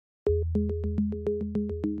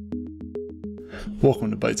Welcome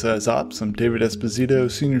to Bite Size Ops. I'm David Esposito,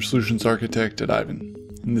 Senior Solutions Architect at Aiven.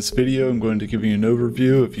 In this video, I'm going to give you an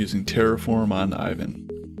overview of using Terraform on Aiven.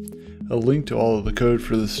 A link to all of the code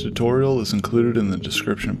for this tutorial is included in the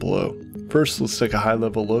description below. First, let's take a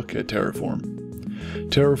high-level look at Terraform.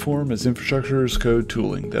 Terraform is infrastructure as code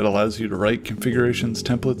tooling that allows you to write configurations,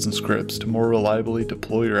 templates, and scripts to more reliably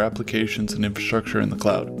deploy your applications and infrastructure in the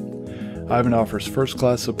cloud. Aiven offers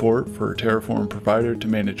first-class support for a Terraform provider to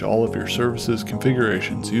manage all of your services,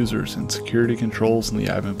 configurations, users, and security controls in the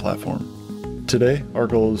Aiven platform. Today, our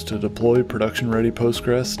goal is to deploy production-ready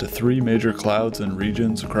Postgres to 3 major clouds and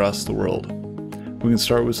regions across the world. We can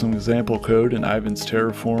start with some example code in Aiven's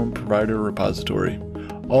Terraform provider repository.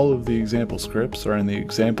 All of the example scripts are in the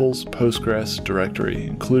examples Postgres directory,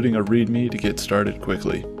 including a README to get started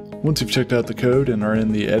quickly. Once you've checked out the code and are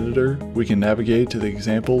in the editor, we can navigate to the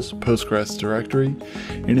examples Postgres directory,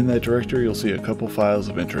 and in that directory you'll see a couple files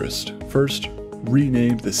of interest. First,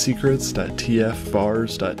 rename the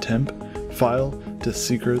secrets.tfvars.temp file to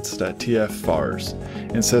secrets.tfvars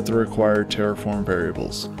and set the required Terraform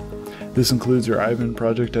variables. This includes your Aiven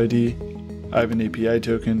project ID, Aiven API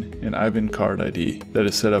token, and Aiven card ID that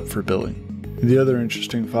is set up for billing. The other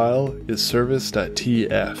interesting file is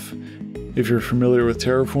service.tf. If you're familiar with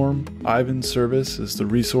Terraform, Aiven service is the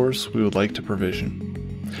resource we would like to provision.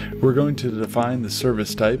 We're going to define the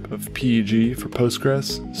service type of PEG for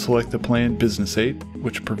Postgres, select the planned business 8,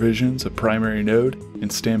 which provisions a primary node, and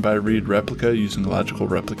standby read replica using logical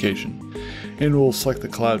replication. And we'll select the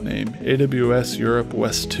cloud name, AWS Europe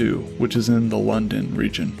West 2, which is in the London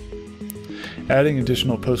region. Adding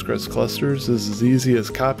additional Postgres clusters is as easy as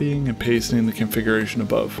copying and pasting the configuration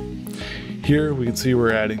above. Here we can see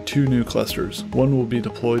we're adding 2 new clusters. One will be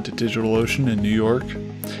deployed to DigitalOcean in New York,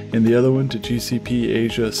 and the other one to GCP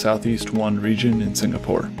Asia Southeast 1 region in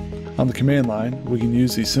Singapore. On the command line, we can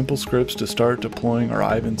use these simple scripts to start deploying our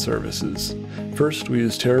Aiven services. First, we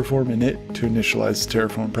use Terraform init to initialize the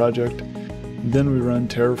Terraform project. Then we run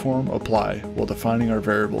Terraform apply while defining our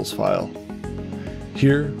variables file.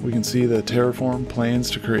 Here we can see that Terraform plans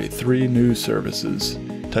to create 3 new services.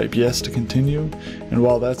 Type yes to continue, and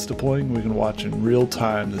while that's deploying, we can watch in real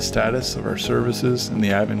time the status of our services in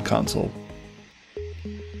the Aiven console.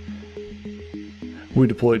 We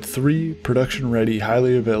deployed 3 production-ready,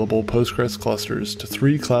 highly available Postgres clusters to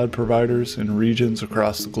 3 cloud providers in regions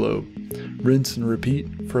across the globe. Rinse and repeat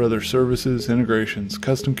for other services, integrations,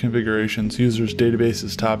 custom configurations, users,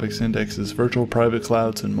 databases, topics, indexes, virtual private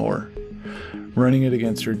clouds, and more. Running it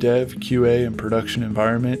against your dev, QA, and production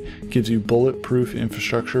environment gives you bulletproof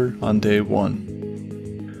infrastructure on day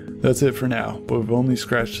 1. That's it for now, but we've only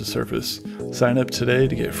scratched the surface. Sign up today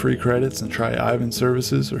to get free credits and try Aiven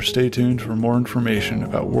services, or stay tuned for more information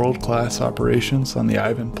about world-class operations on the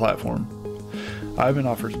Aiven platform. Aiven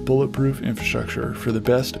offers bulletproof infrastructure for the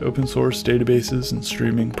best open-source databases and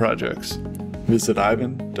streaming projects. Visit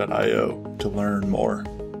aiven.io to learn more.